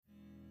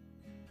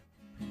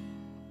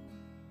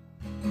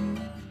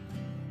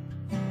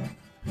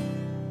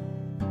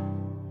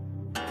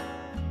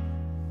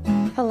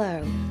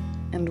Hello,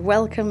 and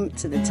welcome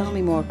to the Tell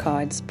Me More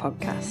Cards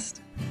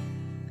podcast.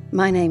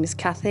 My name is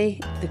Kathy,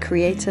 the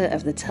creator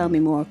of the Tell Me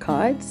More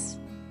Cards,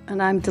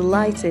 and I'm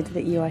delighted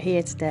that you are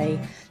here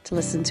today to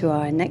listen to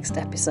our next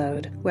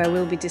episode, where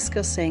we'll be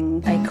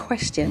discussing a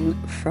question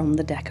from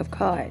the deck of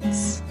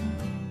cards.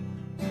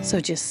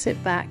 So just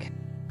sit back,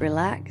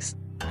 relax,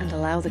 and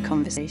allow the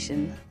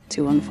conversation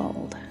to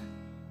unfold.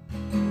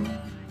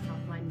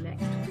 My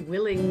next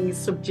willing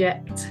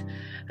subject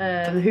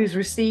who's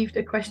received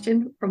a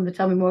question from the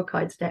Tell Me More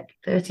Cards deck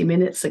 30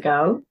 minutes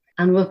ago,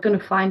 and we're going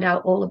to find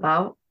out all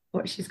about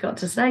what she's got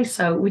to say.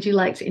 So would you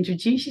like to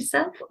introduce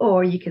yourself,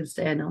 or you can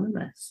stay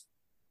anonymous?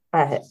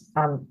 I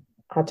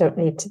don't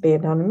need to be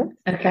anonymous.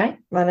 Okay.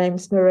 My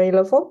name's Marie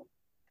Lovell.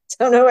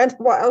 Don't know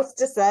what else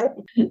to say.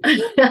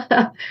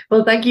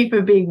 Well, thank you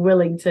for being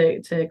willing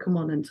to come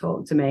on and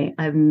talk to me.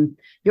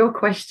 Your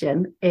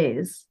question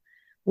is,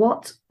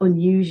 what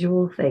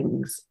unusual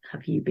things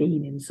have you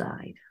been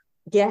inside?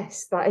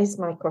 Yes, that is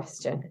my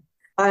question.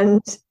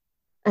 And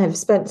I've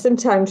spent some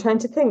time trying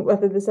to think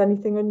whether there's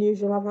anything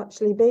unusual I've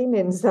actually been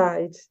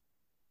inside.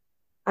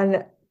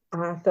 And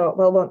I thought,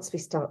 well, once we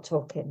start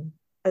talking,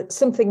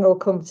 something will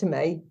come to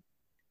me.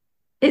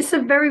 It's a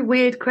very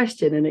weird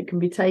question, and it can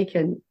be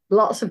taken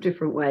lots of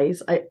different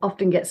ways. It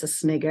often gets a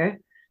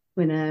snigger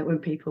when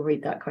people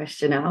read that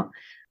question out.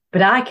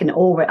 But I can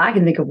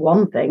think of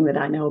one thing that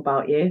I know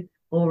about you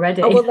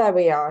already. Oh, well, there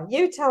we are.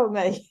 You tell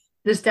me.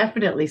 There's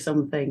definitely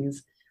some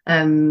things.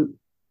 Am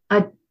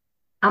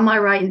I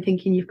right in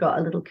thinking you've got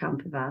a little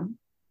camper van?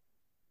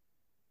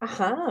 I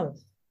have.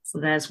 So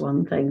there's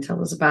one thing.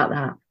 Tell us about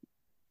that.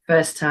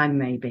 First time,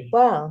 maybe.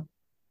 Well,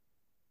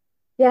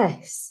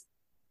 yes.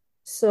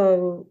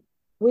 So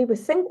we were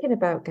thinking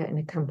about getting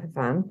a camper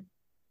van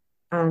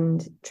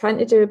and trying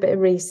to do a bit of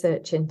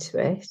research into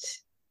it,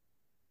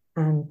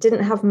 and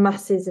didn't have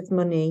masses of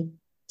money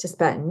to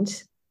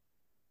spend.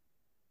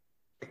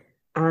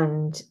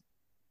 And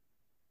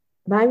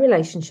my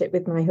relationship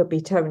with my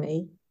hubby,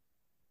 Tony,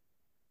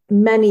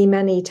 many,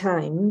 many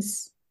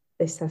times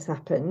this has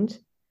happened,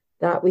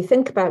 that we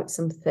think about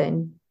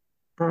something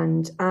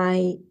and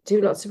I do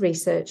lots of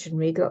research and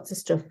read lots of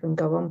stuff and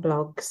go on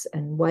blogs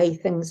and weigh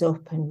things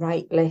up and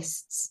write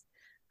lists.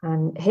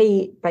 And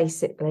he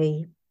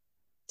basically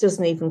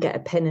doesn't even get a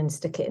pin and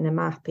stick it in a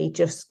map. He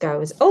just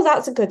goes, oh,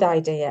 that's a good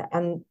idea.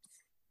 And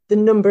the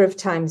number of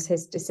times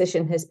his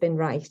decision has been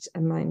right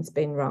and mine's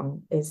been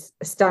wrong is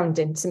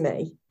astounding to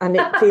me. And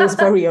it feels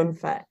very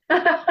unfair.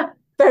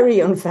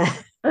 Very unfair.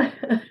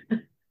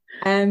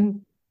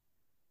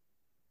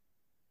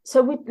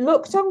 So we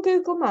looked on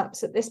Google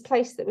Maps at this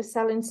place that was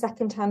selling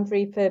second-hand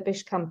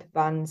refurbished camper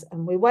vans,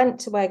 and we went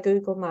to where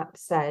Google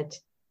Maps said,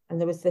 and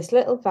there was this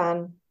little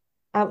van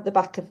out the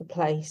back of a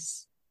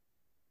place,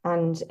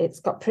 and it's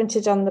got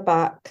printed on the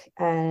back,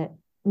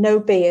 no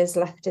beers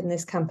left in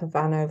this camper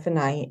van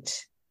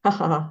overnight.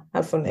 Haha,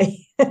 how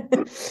funny.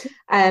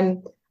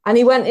 And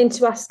he went in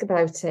to ask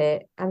about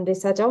it, and they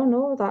said, oh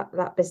no,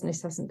 that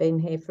business hasn't been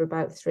here for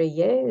about 3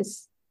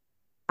 years.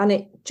 And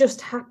it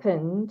just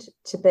happened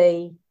to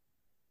be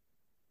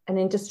an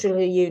industrial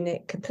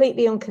unit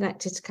completely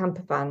unconnected to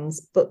camper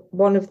vans, but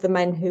one of the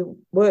men who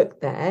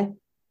worked there,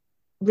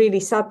 really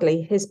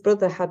sadly, his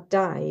brother had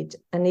died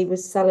and he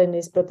was selling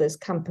his brother's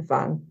camper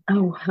van.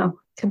 Oh, wow.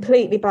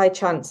 Completely by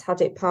chance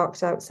had it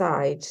parked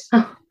outside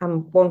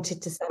and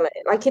wanted to sell it.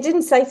 Like, he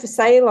didn't say for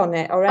sale on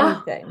it or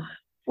anything.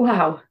 Oh,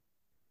 wow.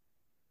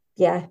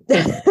 Yeah.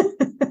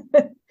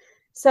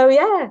 So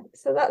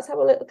that's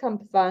our little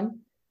camper van.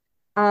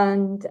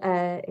 And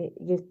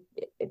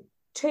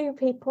two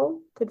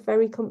people could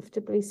very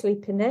comfortably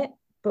sleep in it.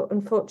 But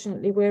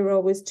unfortunately, we're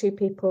always 2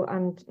 people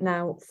and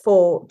now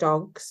 4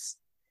 dogs.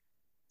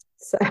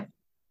 So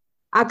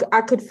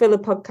I could fill a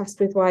podcast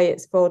with why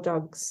it's 4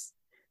 dogs,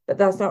 but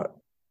that's not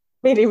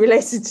really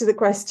related to the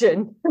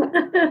question.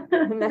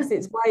 Unless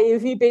it's why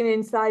have you been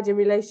inside a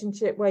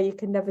relationship where you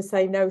can never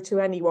say no to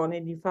anyone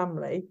in your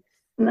family?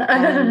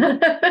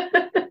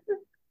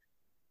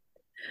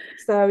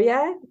 So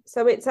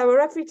it's our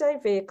everyday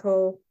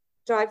vehicle,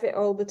 drive it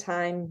all the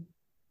time.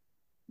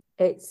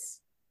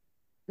 It's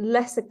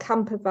less a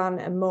camper van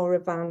and more a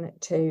van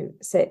to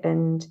sit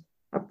and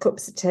have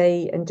cups of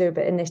tea and do a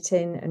bit of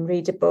knitting and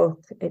read a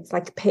book. It's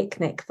like a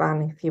picnic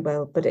van, if you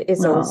will, but it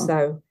is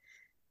also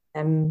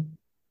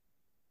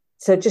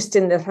so just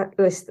in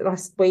the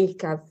last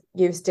week I've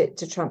used it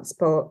to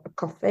transport a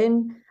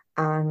coffin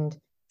and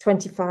 10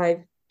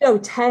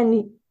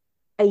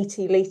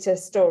 80-litre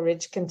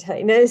storage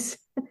containers.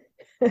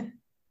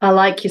 I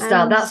like your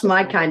style. That's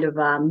my kind of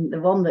van, the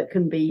one that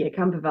can be a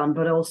camper van,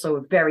 but also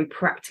a very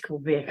practical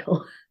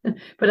vehicle.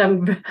 But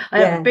I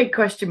have a big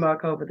question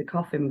mark over the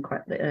coffin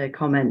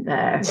comment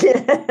there.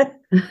 Yeah.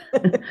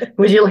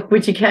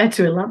 Would you care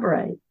to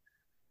elaborate?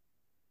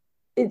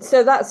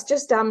 So that's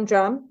just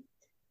Amdram.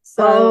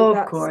 So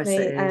of course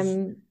it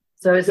is.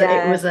 So it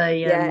was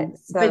a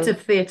bit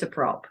of theatre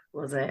prop,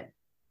 was it?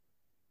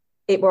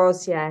 It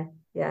was, yeah.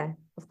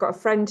 I've got a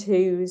friend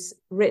who's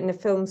written a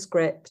film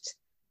script,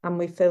 and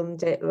we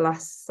filmed it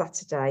last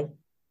Saturday.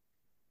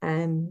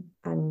 And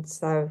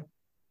so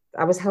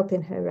I was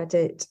helping her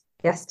edit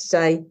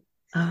yesterday.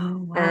 Oh,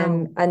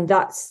 wow. And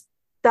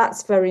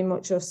that's very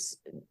much us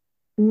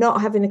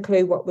not having a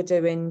clue what we're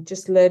doing,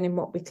 just learning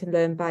what we can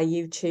learn by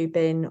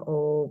YouTubing,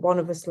 or one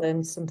of us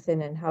learns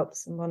something and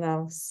helps someone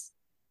else.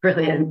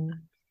 Brilliant.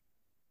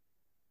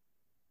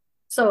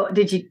 So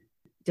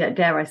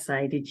dare I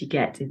say, did you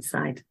get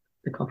inside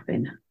the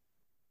coffin?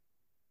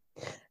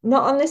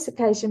 Not on this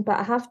occasion, but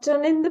I have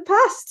done in the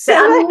past. So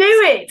I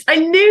knew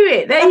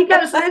it. There you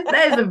go. So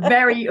there's a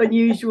very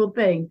unusual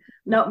thing.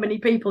 Not many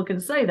people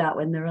can say that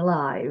when they're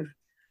alive.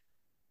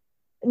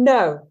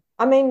 No,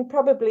 I mean,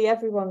 probably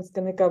everyone's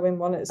going to go in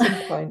one at some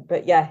point,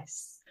 but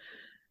yes.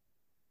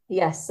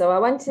 So I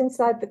went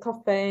inside the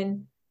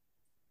coffin.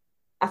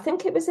 I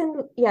think it was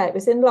in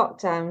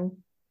lockdown.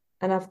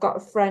 And I've got a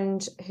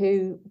friend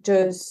who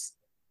does,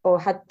 or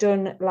had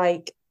done,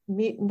 like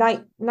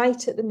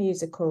night at the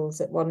musicals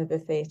at one of the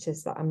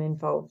theatres that I'm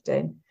involved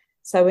in.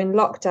 So in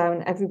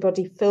lockdown,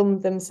 everybody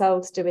filmed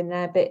themselves doing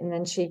their bit, and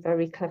then she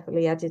very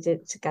cleverly edited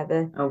it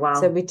together. Oh, wow.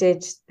 So we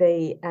did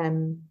the, I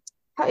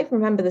can't even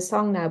remember the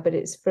song now, but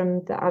it's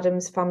from the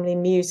Addams Family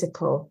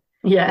musical.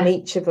 Yeah. And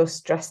each of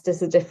us dressed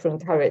as a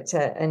different character.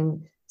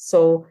 And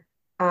so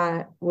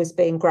I was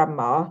being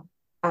Grandma.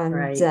 And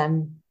right.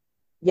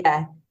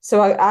 Yeah. So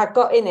I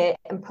got in it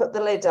and put the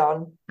lid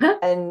on,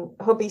 and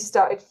hubby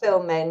started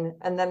filming,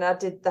 and then I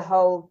did the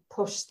whole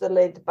push the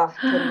lid back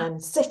and then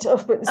sit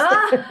up and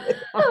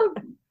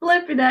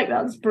flipping heck,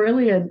 that's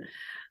brilliant.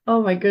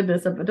 Oh my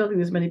goodness, I don't think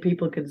there's many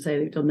people can say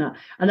they've done that.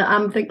 And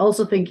I'm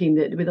also thinking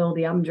that with all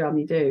the Amdram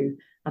you do,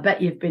 I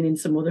bet you've been in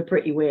some other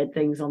pretty weird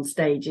things on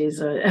stages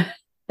for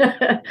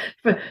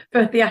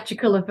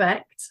theatrical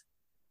effect.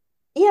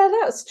 Yeah,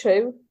 that's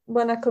true.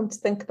 When I come to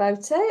think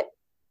about it,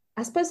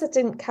 I suppose I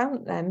didn't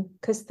count them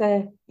because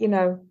they're,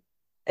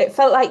 it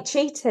felt like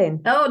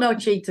cheating. Oh, no,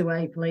 cheat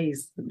away,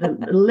 please. The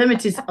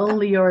limit is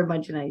only your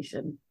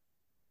imagination.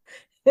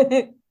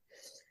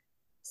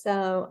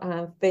 So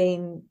I've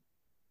been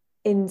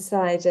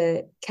inside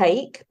a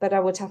cake, but I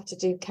would have to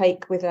do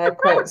cake with air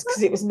quotes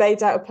because it was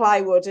made out of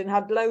plywood and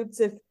had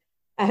loads of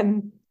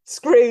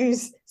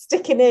screws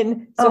sticking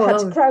in. So I had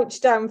to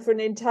crouch down for an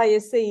entire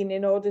scene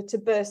in order to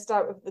burst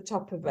out of the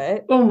top of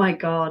it. Oh, my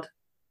God.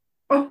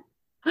 Oh.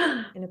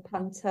 In a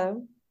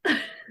panto.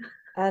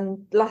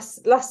 And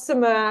last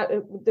summer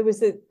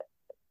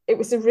it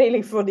was a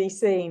really funny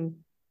scene,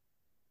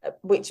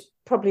 which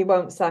probably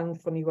won't sound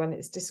funny when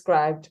it's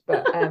described,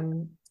 but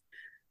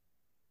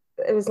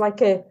it was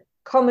like a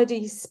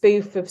comedy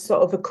spoof of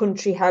sort of a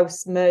country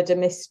house murder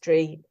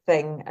mystery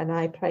thing, and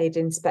I played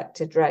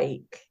Inspector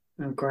Drake.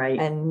 Oh, great.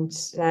 And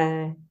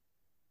there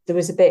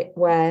was a bit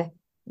where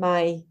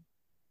my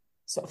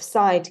sort of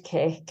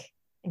sidekick,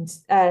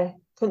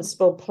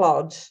 Constable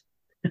Plod,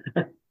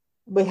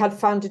 we had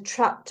found a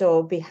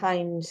trapdoor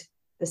behind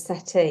the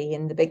settee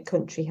in the big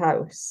country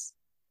house.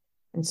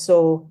 And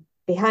so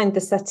behind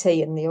the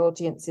settee, and the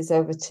audience is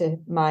over to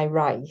my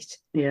right.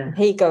 Yeah. And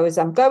he goes,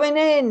 "I'm going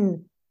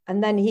in."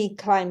 And then he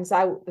climbs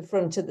out the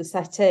front of the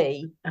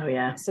settee. Oh,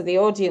 yeah. So the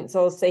audience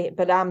all see it,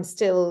 but I'm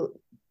still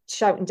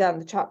shouting down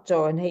the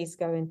trapdoor, and he's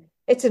going,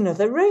 "It's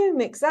another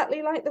room,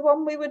 exactly like the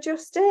one we were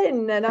just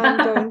in." And I'm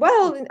going,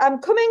 "Well, I'm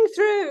coming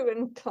through,"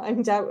 and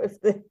climbed out of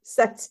the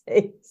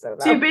settee. So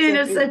you've been in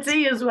a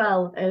settee as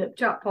well, a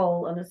trap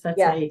hole and a settee.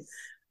 Yes,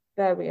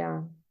 there we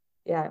are.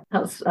 Yeah,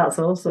 that's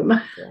awesome.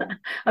 Yeah.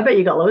 I bet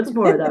you got loads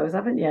more of those,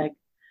 haven't you?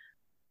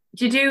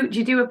 Do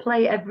you do a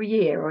play every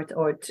year,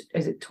 or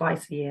is it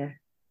twice a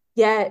year?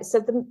 Yeah, so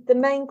the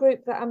main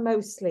group that I'm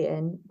mostly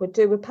in would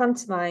do a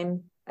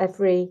pantomime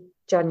every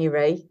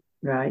January.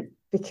 Right.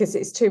 Because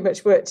it's too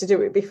much work to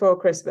do it before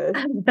Christmas.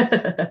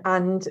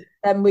 And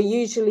then we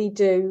usually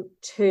do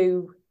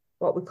 2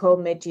 what we call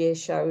mid-year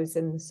shows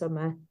in the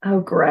summer. Oh,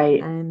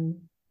 great.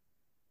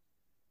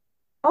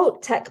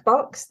 Tech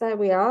Box, there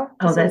we are.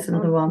 Oh, there's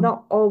another one.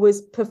 Not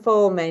always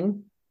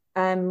performing.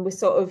 We're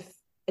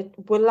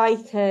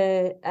like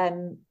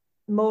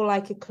more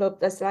like a club.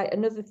 There's like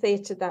another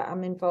theatre that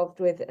I'm involved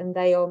with, and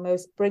they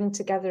almost bring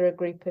together a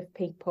group of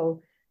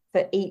people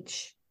for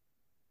each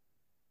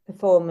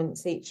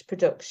performance, each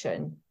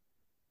production.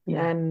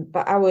 Yeah.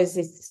 But ours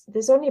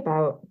there's only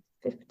about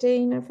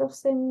 15 of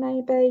us in,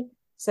 maybe.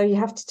 So you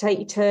have to take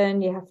your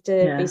turn, you have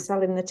to be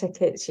selling the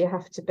tickets, you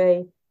have to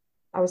be,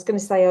 I was going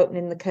to say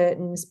opening the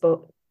curtains,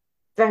 but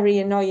very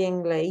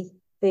annoyingly,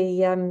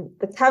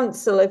 the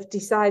council have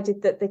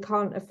decided that they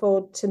can't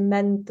afford to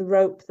mend the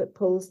rope that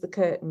pulls the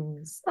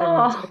curtains.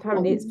 And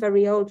apparently it's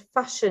very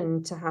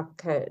old-fashioned to have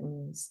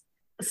curtains.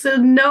 So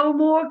no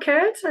more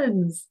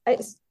curtains.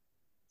 It's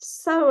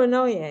so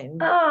annoying.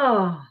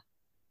 Oh.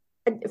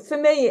 For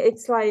me,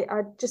 it's like,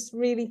 I just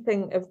really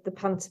think of the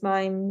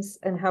pantomimes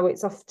and how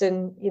it's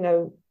often,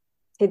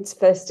 kids'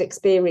 first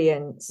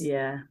experience.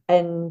 Yeah.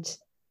 And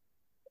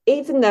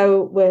even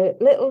though we're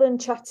little and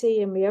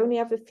chatty and we only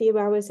have a few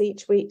hours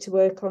each week to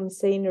work on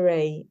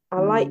scenery, I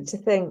like to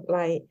think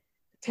like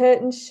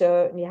curtains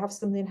shut and you have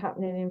something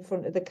happening in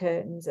front of the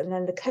curtains, and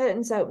then the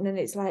curtains open and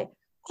it's like,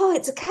 oh,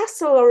 it's a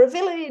castle or a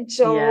village,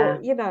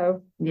 or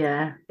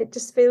Yeah. it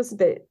just feels a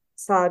bit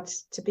sad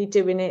to be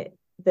doing it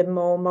the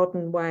more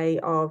modern way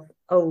of,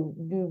 oh,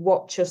 you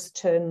watch us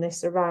turn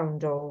this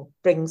around or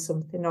bring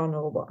something on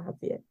or what have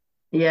you.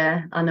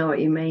 Yeah, I know what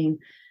you mean.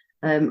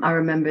 I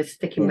remember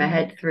sticking my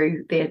head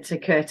through theatre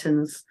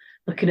curtains,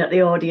 looking at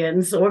the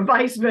audience, or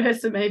vice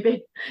versa,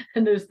 maybe.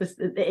 And there's this,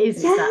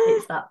 it's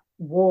that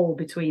wall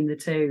between the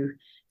two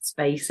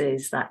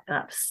spaces, that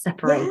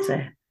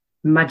separator,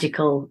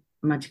 magical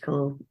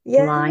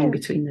line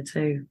between the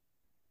two.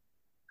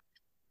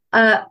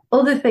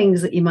 Other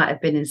things that you might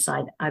have been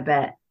inside, I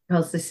bet,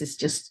 because this is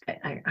just,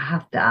 I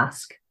have to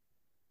ask.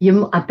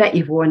 I bet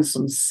you've worn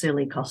some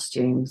silly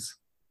costumes.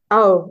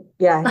 Oh,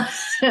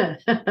 yes.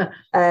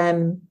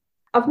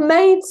 I've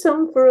made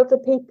some for other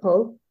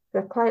people.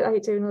 I quite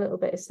like doing a little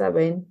bit of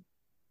sewing.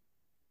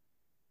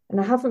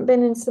 And I haven't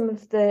been in some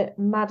of the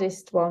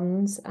maddest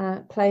ones.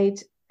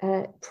 Played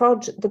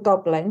Prod the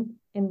Goblin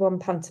in one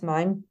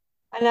pantomime.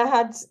 And I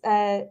had,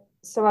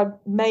 so I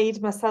made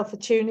myself a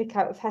tunic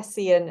out of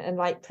hessian and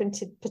like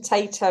printed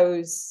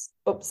potatoes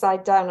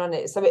upside down on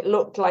it. So it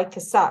looked like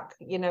a sack,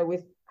 you know,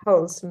 with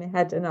holes for my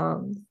head and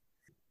arms.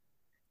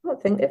 I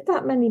don't think there's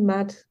that many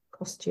mad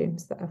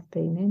costumes that I've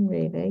been in,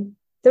 really.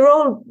 They're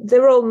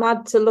all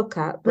mad to look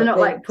at. But they're not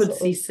like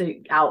pudsey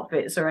suit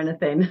outfits or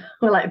anything,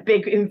 or like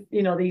big,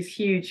 you know, these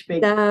huge,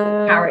 big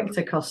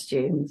character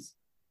costumes.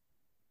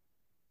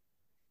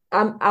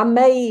 I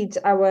made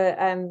our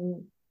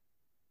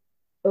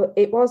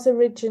it was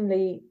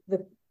originally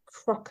the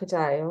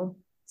crocodile.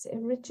 Is it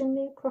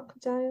originally a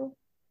crocodile?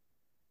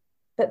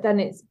 But then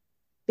it's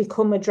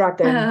become a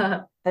dragon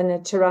and a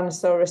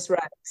Tyrannosaurus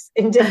Rex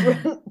in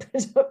different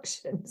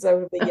productions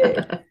over the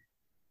years.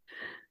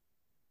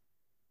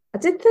 I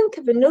did think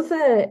of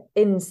another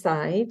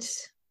inside.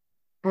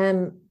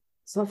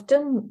 So I've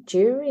done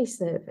jury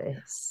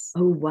service.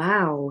 Oh,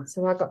 wow.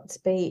 So I got to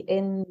be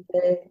in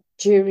the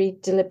jury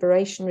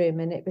deliberation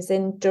room, and it was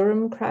in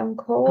Durham Crown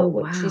Court,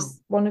 which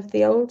is one of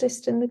the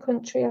oldest in the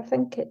country. I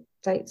think it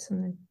dates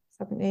from the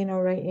 17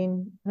 or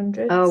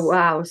 1800s. Oh,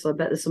 wow. So I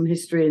bet there's some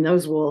history in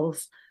those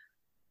walls.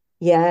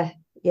 Yeah.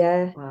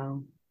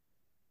 Wow.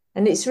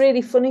 And it's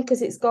really funny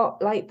because it's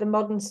got like the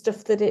modern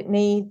stuff that it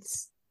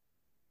needs,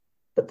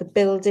 but the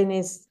building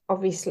is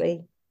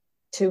obviously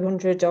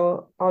 200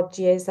 or odd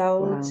years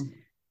old. Wow.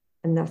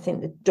 And I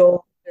think the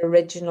door is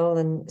original.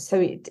 And so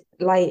it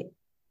like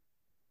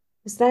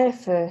was there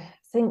for, I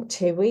think,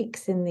 2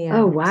 weeks in the end.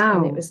 Oh, wow.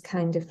 And it was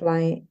kind of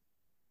like,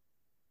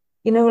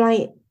 you know,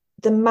 like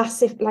the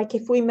massive, like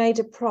if we made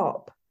a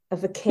prop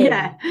of a key.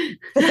 Yeah.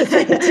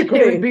 It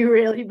would be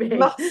really big.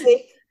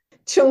 Massive,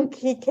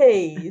 chunky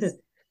keys.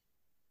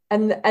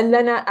 And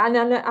then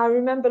I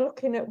remember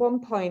looking at one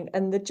point,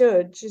 and the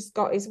judge has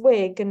got his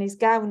wig and his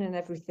gown and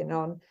everything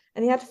on,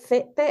 and he had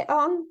Fitbit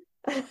on.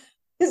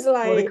 It's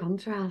like, what a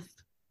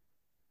contrast.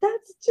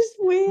 That's just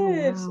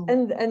weird. Oh,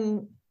 wow.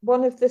 And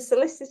one of the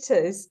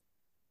solicitors,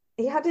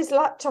 he had his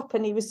laptop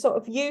and he was sort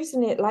of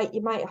using it like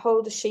you might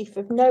hold a sheaf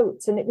of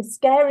notes, and it was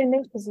scaring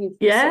me because he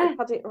sort of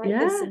had it like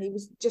this, and he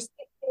was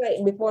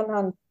gesticulating with one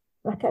hand.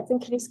 And I kept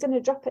thinking he's going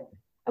to drop it.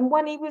 And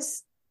when he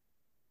was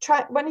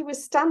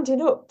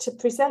standing up to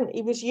present,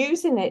 he was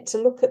using it to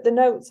look at the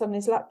notes on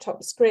his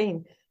laptop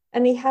screen,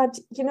 and he had,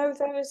 you know,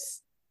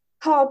 those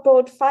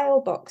cardboard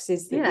file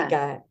boxes that you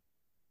get.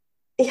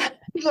 He had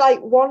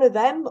like one of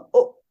them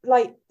up,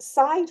 like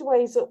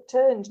sideways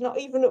upturned, not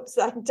even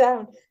upside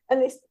down,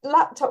 and his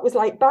laptop was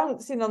like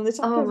bouncing on the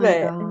top of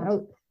it.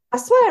 I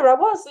swear I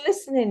was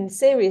listening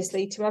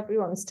seriously to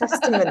everyone's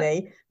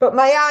testimony, but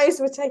my eyes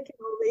were taking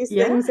all these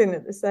things in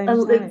at the same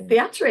time.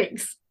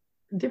 Theatrics,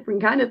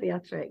 different kind of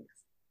theatrics.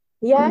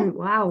 Yeah.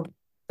 Wow.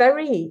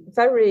 Very,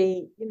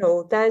 very, you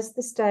know, there's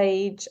the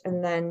stage,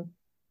 and then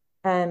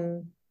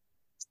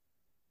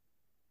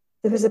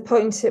there was a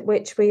point at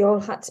which we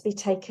all had to be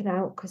taken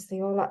out because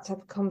they all had to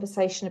have a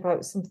conversation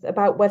about something,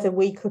 about whether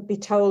we could be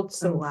told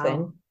something. Oh,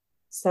 wow.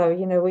 So,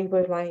 you know, we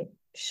were like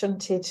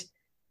shunted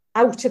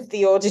out of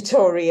the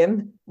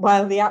auditorium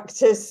while the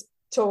actors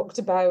talked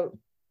about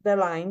their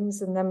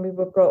lines, and then we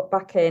were brought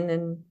back in,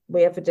 and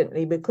we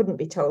couldn't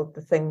be told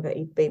the thing that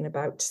he'd been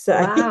about to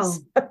say. Wow.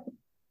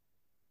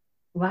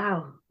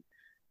 Wow.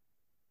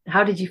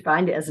 How did you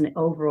find it as an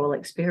overall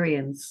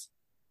experience?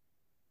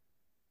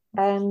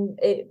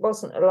 It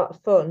wasn't a lot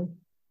of fun.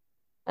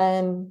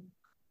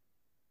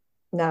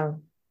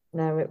 No,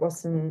 it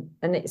wasn't,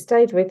 and it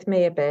stayed with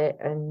me a bit,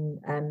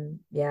 and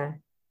yeah.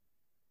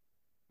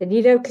 And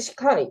you know, because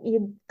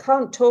you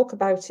can't talk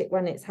about it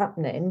when it's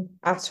happening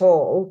at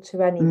all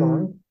to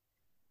anyone,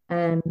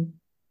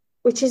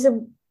 which is a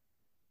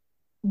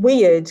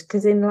weird,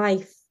 because in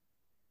life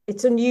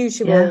it's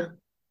unusual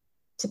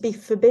to be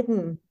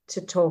forbidden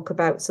to talk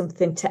about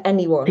something to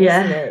anyone,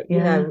 isn't it? You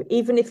know,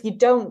 even if you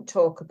don't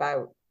talk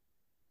about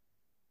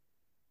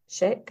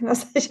shit, can I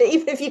say shit?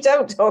 Even if you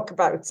don't talk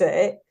about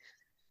it,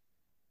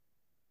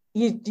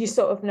 you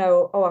sort of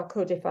know, oh, I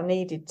could if I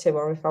needed to,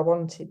 or if I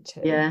wanted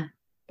to. Yeah.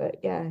 But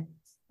yeah.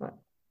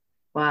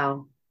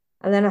 Wow.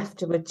 And then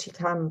afterwards you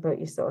can, but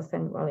you sort of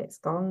think, well, it's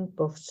gone.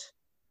 But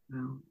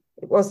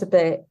it was a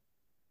bit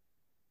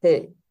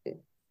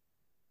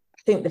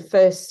think the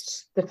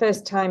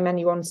first time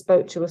anyone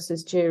spoke to us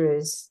as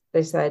jurors,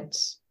 they said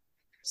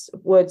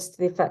words to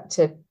the effect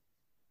of,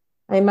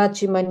 I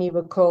imagine when you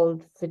were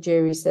called for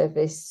jury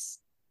service,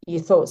 you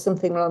thought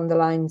something along the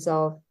lines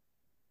of,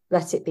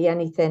 let it be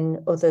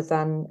anything other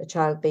than a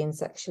child being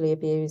sexually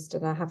abused.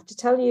 And I have to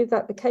tell you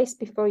that the case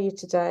before you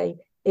today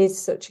is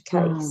such a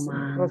case. Oh,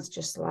 man. It was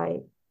just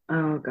like,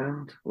 oh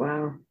God,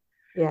 wow.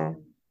 Yeah.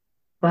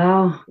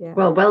 Wow. Yeah.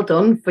 Well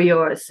done for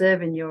your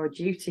serving your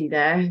duty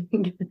there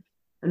and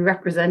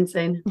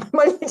representing.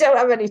 Well, you don't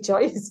have any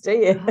choice, do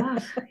you?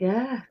 God,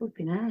 yeah,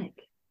 flipping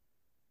heck.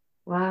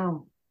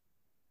 Wow.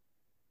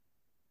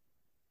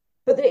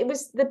 But it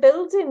was the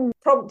building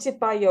prompted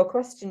by your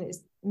question. It's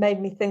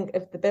made me think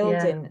of the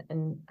building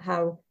and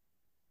how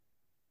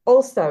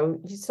also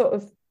you sort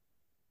of,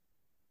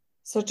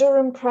 so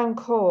Durham Crown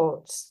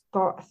Court's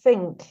got, I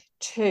think,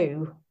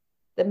 two,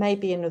 there may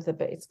be another,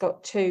 but it's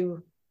got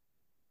two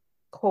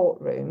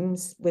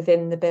courtrooms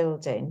within the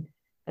building.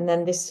 And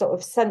then this sort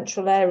of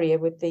central area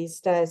with these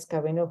stairs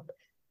going up.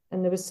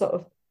 And there was sort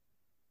of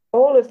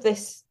all of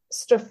this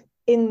stuff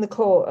in the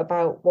court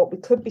about what we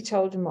could be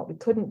told and what we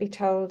couldn't be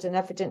told. And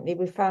evidently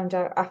we found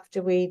out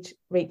after we'd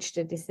reached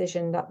a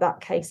decision that that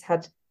case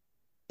had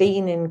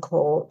been in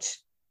court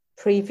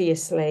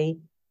previously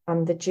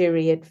and the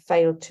jury had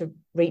failed to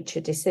reach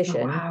a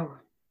decision. Oh, wow.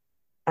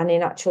 And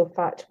in actual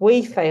fact,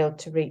 we failed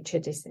to reach a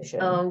decision.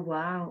 Oh,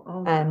 wow.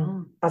 Oh,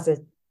 wow. As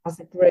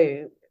a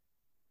group.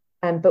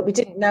 But we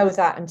didn't know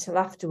that until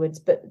afterwards.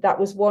 But that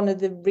was one of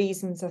the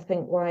reasons, I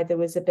think, why there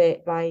was a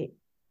bit like,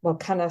 well,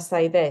 can I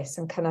say this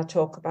and can I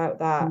talk about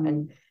that?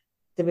 And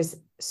there was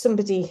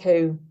somebody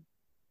who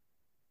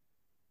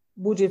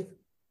would have,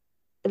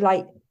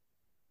 like,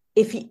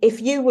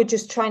 if you were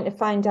just trying to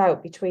find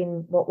out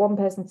between what one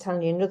person's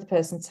telling you and another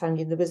person's telling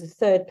you, there was a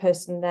third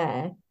person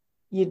there,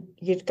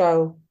 you'd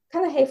go,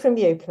 can I hear from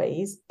you,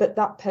 please? But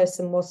that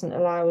person wasn't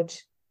allowed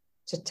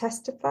to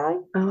testify.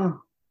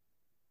 Oh.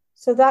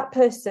 So that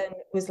person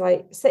was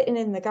like sitting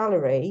in the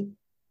gallery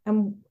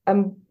and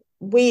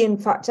we in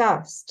fact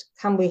asked,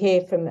 can we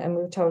hear from them? And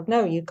we were told,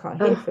 no, you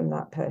can't hear from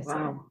that person.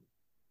 Wow.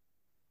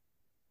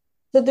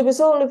 So there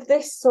was all of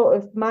this sort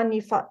of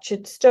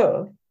manufactured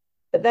stuff.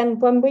 But then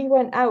when we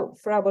went out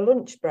for our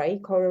lunch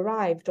break or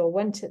arrived or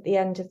went at the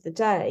end of the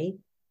day,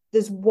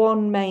 there's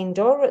one main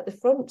door at the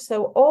front.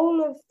 So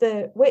all of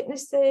the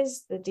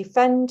witnesses, the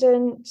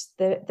defendant,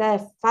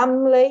 their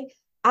family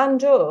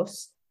and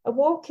us are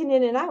walking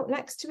in and out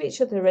next to each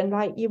other, and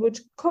like you would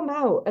come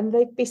out and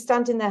they'd be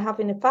standing there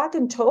having a fag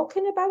and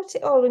talking about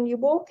it all, and you're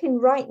walking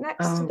right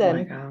next to them.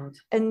 My God.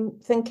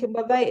 And thinking,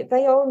 well,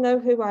 they all know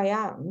who I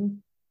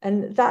am,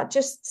 and that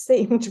just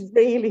seemed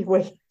really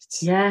weird.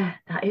 Yeah,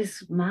 that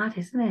is mad,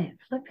 isn't it?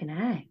 Flipping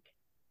heck.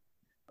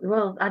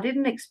 Well, I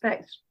didn't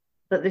expect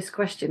that this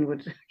question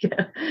would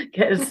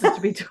get us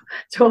to be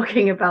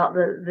talking about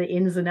the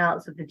ins and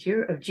outs of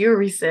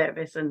jury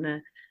service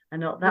and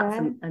not that,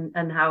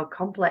 and how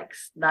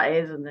complex that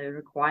is, and the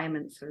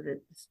requirements for the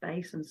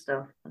space and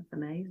stuff. That's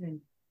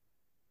amazing.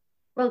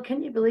 Well,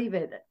 can you believe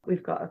it?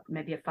 We've got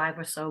maybe 5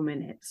 or so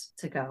minutes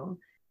to go.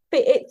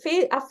 But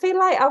I feel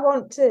like I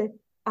want to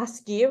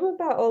ask you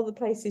about all the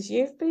places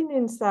you've been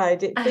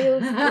inside. It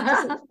feels it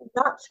doesn't feel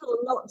natural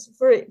not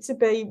for it to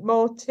be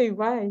more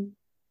two-way.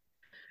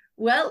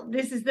 Well,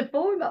 this is the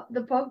form of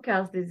the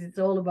podcast. It's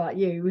all about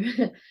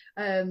you.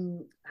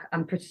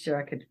 I'm pretty sure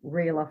I could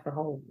reel off a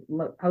whole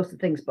host of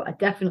things, but I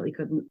definitely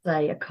couldn't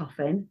say a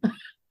coffin,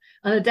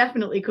 and I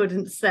definitely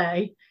couldn't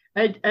say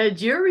a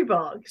jury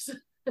box.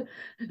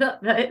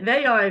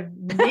 They are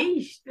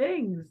niche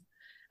things.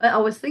 I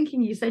was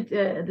thinking, you said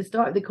at the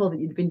start of the call that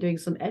you'd been doing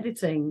some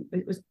editing.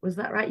 Was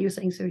that right? You were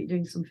saying so you're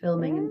doing some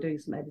filming and doing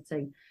some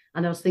editing.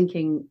 And I was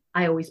thinking,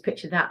 I always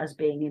picture that as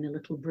being in a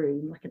little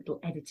room, like a little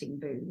editing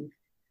booth.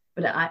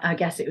 But I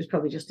guess it was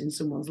probably just in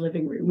someone's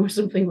living room or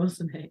something,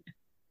 wasn't it?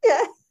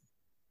 Yeah.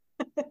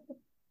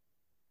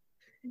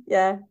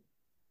 Yeah.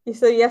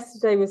 So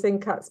yesterday was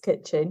in Kat's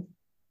kitchen.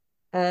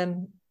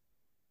 And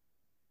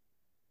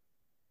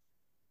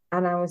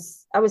I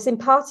was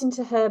imparting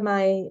to her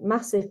my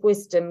massive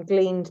wisdom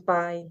gleaned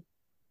by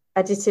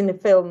editing a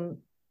film.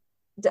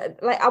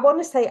 Like, I want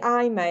to say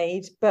I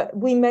made, but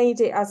we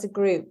made it as a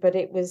group, but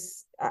it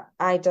was,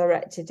 I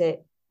directed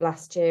it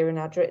last year and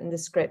I'd written the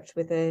script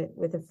with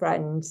a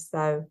friend.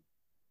 So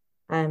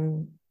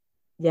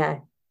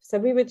so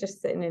we were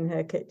just sitting in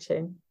her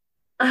kitchen.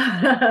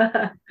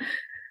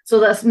 So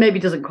that's maybe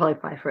doesn't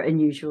qualify for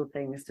unusual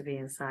things to be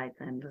inside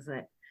then, does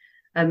it?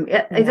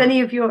 Is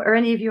any of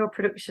your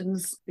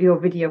productions, your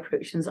video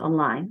productions,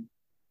 online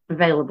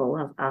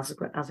available as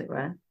it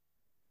were?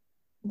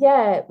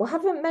 Yeah, we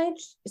haven't made,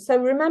 so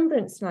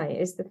Remembrance Night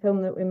is the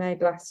film that we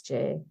made last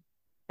year,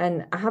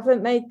 and I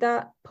haven't made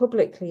that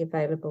publicly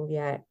available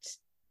yet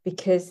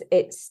because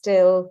it's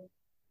still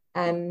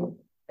so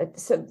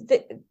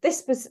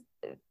this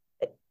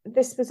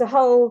was a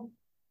whole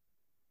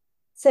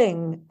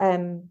thing.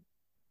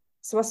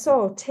 So I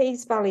saw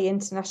Tees Valley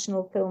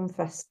International Film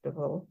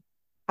Festival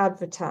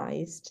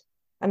advertised,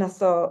 and I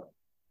thought,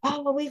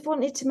 oh, we've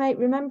wanted to make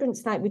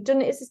Remembrance Night. We've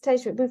done it as a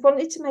stage, but we've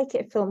wanted to make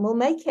it a film. We'll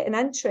make it and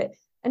enter it.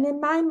 And in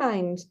my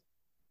mind,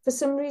 for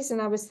some reason,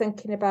 I was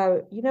thinking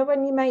about,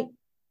 when you make,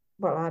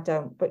 well, I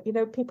don't, but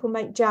people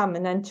make jam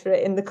and enter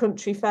it in the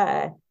country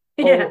fair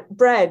or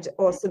bread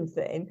or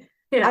something.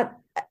 Yeah.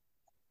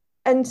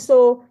 And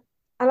so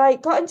I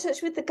got in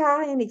touch with the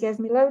guy and he gave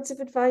me loads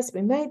of advice.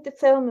 We made the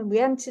film and we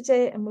entered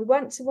it and we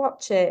went to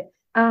watch it.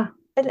 And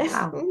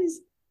everyone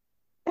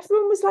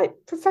was like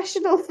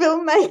professional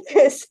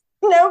filmmakers.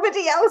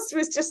 Nobody else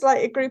was just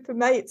like a group of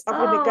mates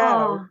having a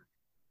go.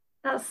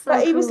 That's so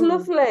But he cool. was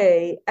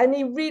lovely and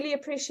he really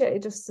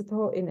appreciated us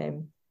supporting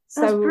him.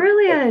 That's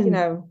brilliant.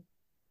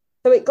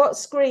 So it got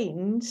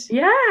screened.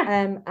 Yeah.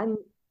 And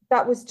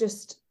that was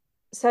just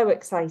so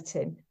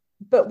exciting.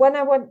 But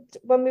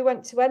when we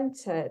went to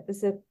enter,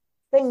 there's a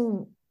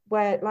thing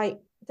where like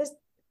there's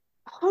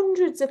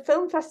hundreds of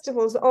film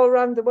festivals all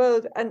around the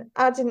world, and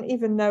I didn't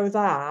even know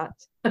that.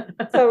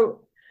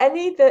 So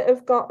any that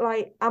have got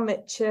like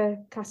amateur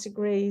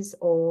categories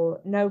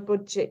or no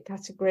budget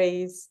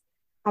categories,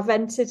 I've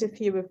entered a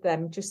few of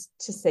them just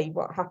to see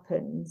what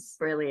happens.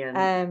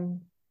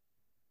 Brilliant.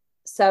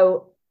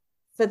 So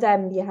for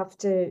them, you have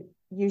to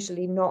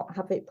usually not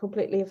have it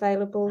publicly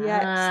available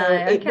yet. So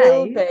it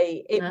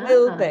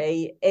will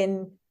be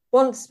in,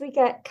 once we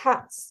get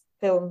Kat's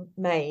film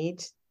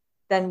made,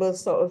 then we'll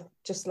sort of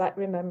just let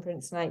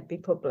Remembrance Night be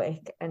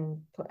public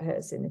and put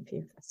hers in a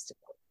few festivals.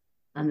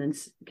 And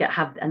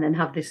then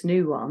have this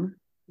new one.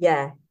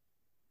 Yeah.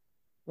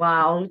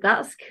 Wow,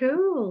 that's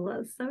cool.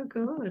 That's so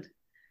good.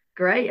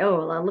 Great. Oh,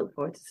 well, I look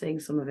forward to seeing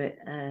some of it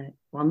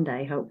one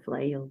day.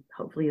 Hopefully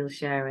you'll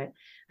share it.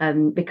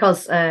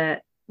 Because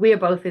we are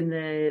both in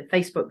the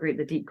Facebook group,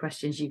 the Deep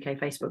Questions UK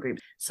Facebook group.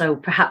 So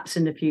perhaps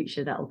in the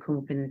future that'll come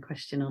up in a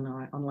question on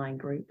our online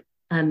group.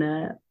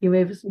 And you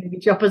maybe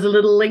drop us a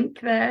little link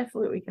there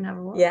so that we can have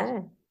a watch. Yeah.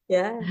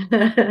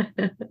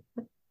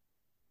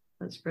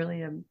 That's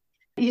brilliant.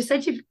 You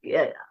said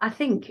I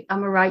think,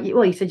 am I right?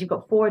 Well, you said you've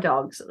got 4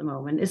 dogs at the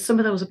moment. Some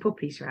of those are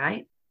puppies,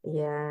 right?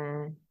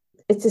 Yeah.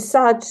 It's a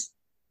sad,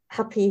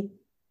 happy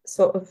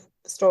sort of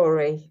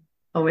story.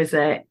 Oh, is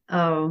it?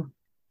 Oh.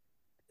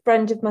 A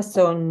friend of my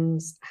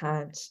son's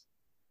had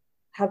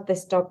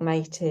this dog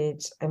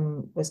mated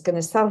and was going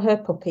to sell her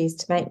puppies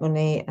to make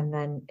money. And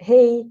then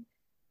he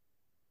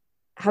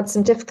had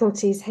some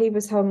difficulties. He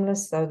was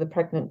homeless, so the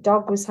pregnant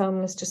dog was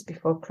homeless just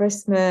before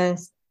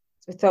Christmas.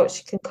 So we thought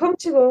she can come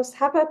to us,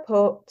 have her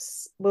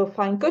pups. We'll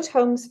find good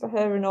homes for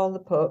her and all the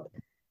pup.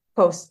 Of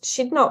course,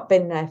 she'd not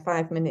been there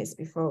 5 minutes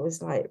before. It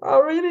was like, I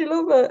really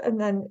love her. And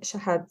then she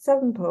had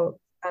 7 pups.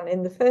 And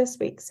in the first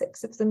week,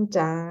 6 of them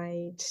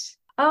died.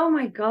 Oh,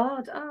 my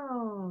God.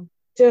 Oh.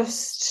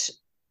 Just,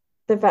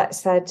 the vet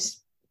said,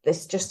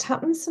 this just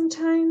happens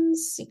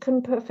sometimes. You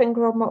couldn't put a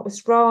finger on what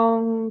was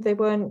wrong. They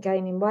weren't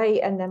gaining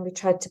weight. And then we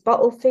tried to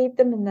bottle feed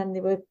them. And then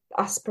they were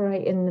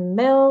aspirating the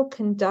milk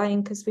and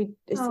dying because we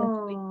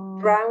essentially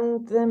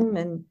drowned them.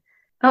 And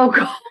oh,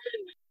 God.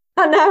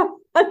 I know.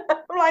 I'm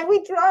like,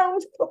 we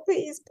drowned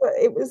puppies, but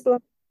it was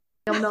like,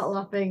 I'm not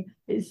laughing.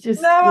 It's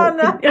just no, I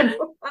know.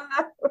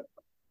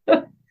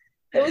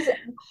 It was a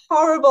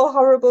horrible,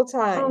 horrible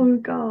time. Oh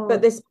God.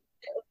 But this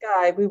little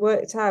guy, we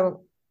worked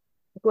out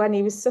when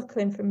he was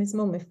suckling from his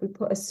mum, if we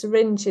put a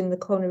syringe in the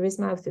corner of his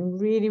mouth and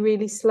really,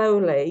 really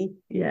slowly,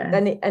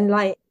 then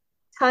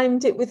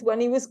timed it with when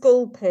he was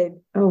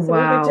gulping. Oh, so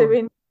wow. We were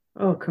doing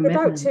for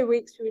about 2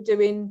 weeks, we were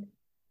doing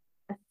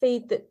a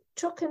feed that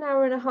took an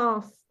hour and a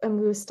half, and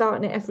we were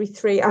starting it every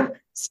 3 hours.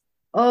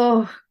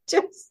 Oh,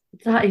 just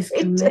that is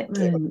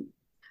commitment.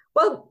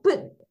 Well,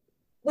 but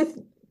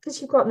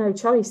because you've got no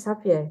choice,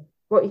 have you?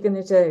 What are you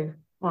going to do?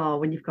 Oh,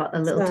 when you've got a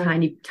little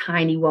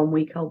tiny 1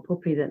 week old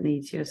puppy that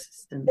needs your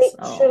assistance.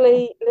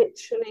 Literally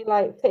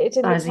like fitted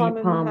in the palm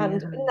of my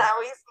hand. And now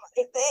he's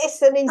like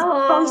this, and he's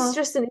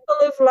boisterous and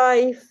full of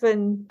life.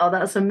 And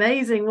that's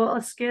amazing. What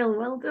a skill.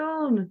 Well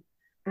done.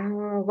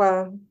 Oh,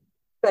 well.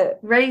 But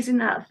raising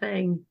that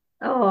thing.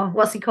 Oh,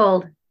 what's he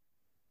called?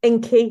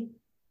 Inky.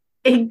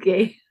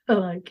 I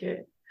like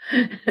it.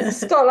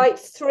 He's got like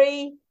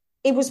 3.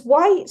 He was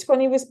white when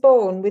he was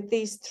born with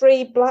these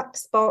 3 black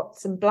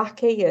spots and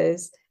black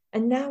ears.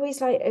 And now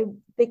he's like,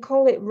 they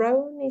call it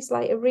roan. He's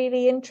like a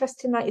really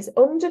interesting, like his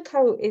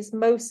undercoat is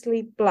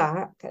mostly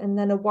black and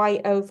then a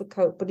white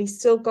overcoat, but he's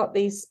still got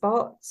these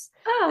spots.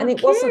 Oh, and it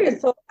cute. Wasn't a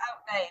thought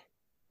out name.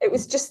 It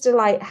was just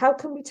how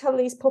can we tell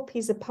these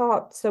puppies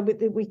apart so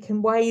we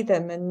can weigh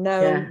them and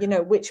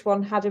know, which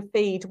one had a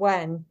feed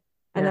when.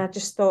 And I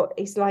just thought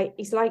he's like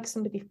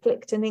somebody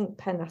flicked an ink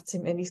pen at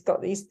him and he's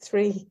got these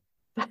 3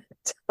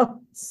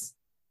 dots.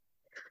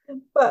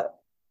 But,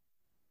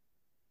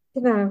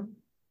 we never,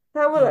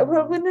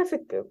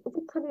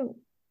 we couldn't,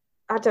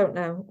 I don't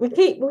know. We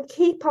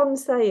keep on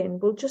saying,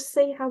 we'll just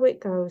see how it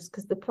goes,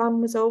 because the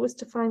plan was always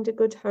to find a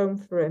good home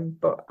for him.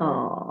 But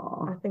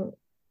I think,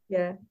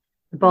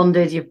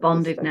 you've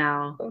bonded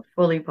now,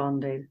 fully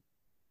bonded.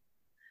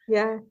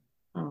 Yeah.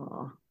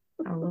 Oh,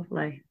 how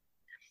lovely.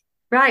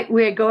 Right,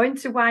 we're going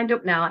to wind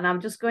up now, and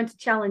I'm just going to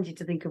challenge you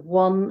to think of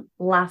one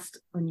last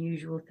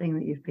unusual thing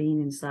that you've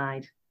been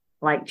inside.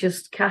 Like,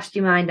 just cast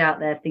your mind out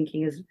there,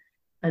 thinking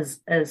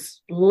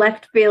as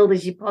left field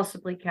as you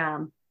possibly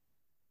can.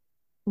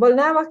 Well,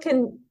 now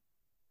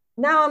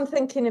I'm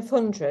thinking of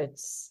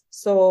hundreds.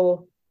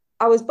 So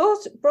I was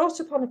brought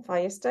up on a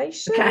fire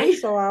station. Okay.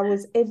 So I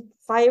was in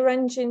fire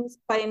engines,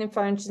 playing in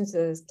fire engines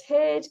as a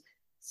kid.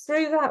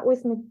 Through that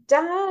with my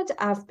dad,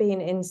 I've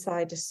been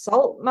inside a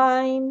salt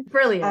mine.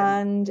 Brilliant.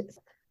 And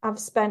I've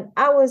spent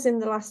hours in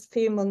the last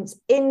few months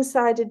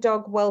inside a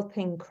dog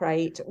whelping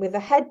crate with a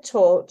head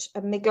torch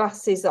and my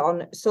glasses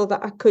on so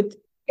that I could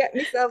get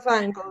myself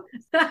angled.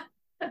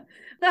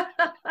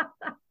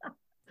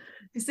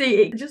 You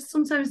see, it just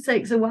sometimes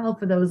takes a while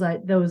for those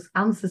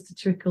answers to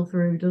trickle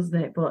through, doesn't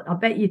it? But I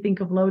bet you think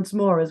of loads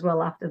more as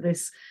well after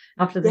this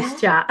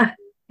chat.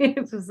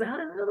 It was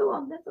another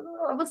one. There's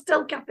another one. But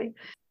still, Kathy.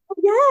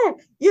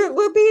 Yeah,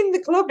 we'll be in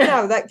the club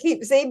now that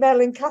keeps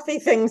emailing Kathy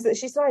things that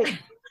she's like,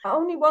 I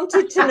only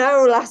wanted to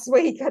know last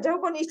week. I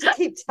don't want you to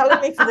keep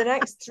telling me for the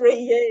next 3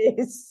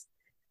 years.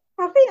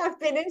 I think I've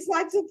been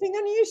inside something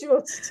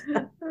unusual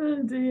today.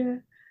 Oh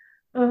dear.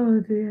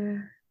 Oh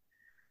dear.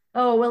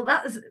 Oh, well,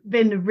 that's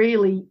been a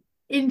really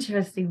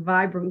interesting,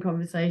 vibrant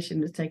conversation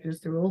that's taken us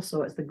through all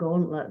sorts, the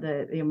gauntlet,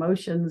 the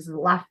emotions, the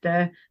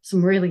laughter,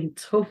 some really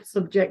tough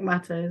subject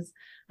matters.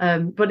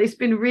 But it's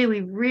been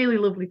really, really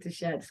lovely to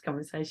share this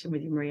conversation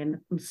with you, Marie, and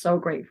I'm so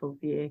grateful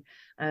for you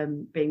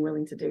being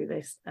willing to do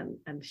this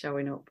and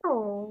showing up.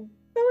 Oh,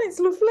 it's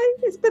lovely.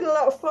 It's been a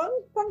lot of fun.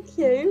 Thank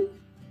you.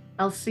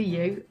 I'll see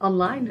you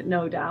online,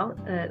 no doubt,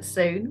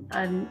 soon.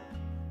 And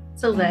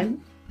till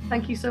then,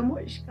 thank you so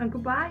much and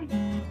goodbye.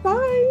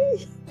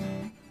 Bye.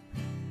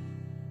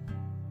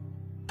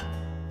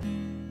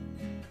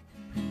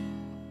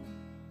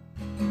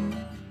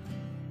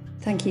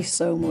 Thank you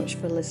so much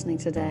for listening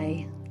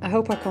today. I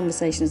hope our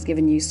conversation has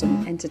given you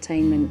some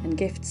entertainment and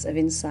gifts of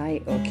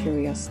insight or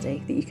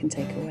curiosity that you can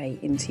take away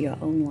into your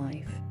own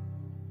life.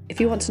 If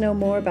you want to know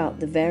more about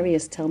the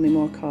various Tell Me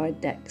More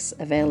card decks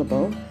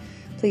available,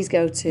 please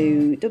go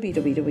to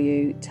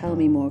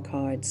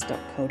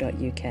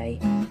www.tellmemorecards.co.uk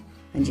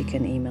and you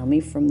can email me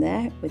from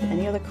there with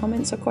any other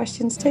comments or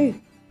questions too.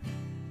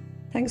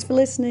 Thanks for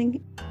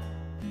listening.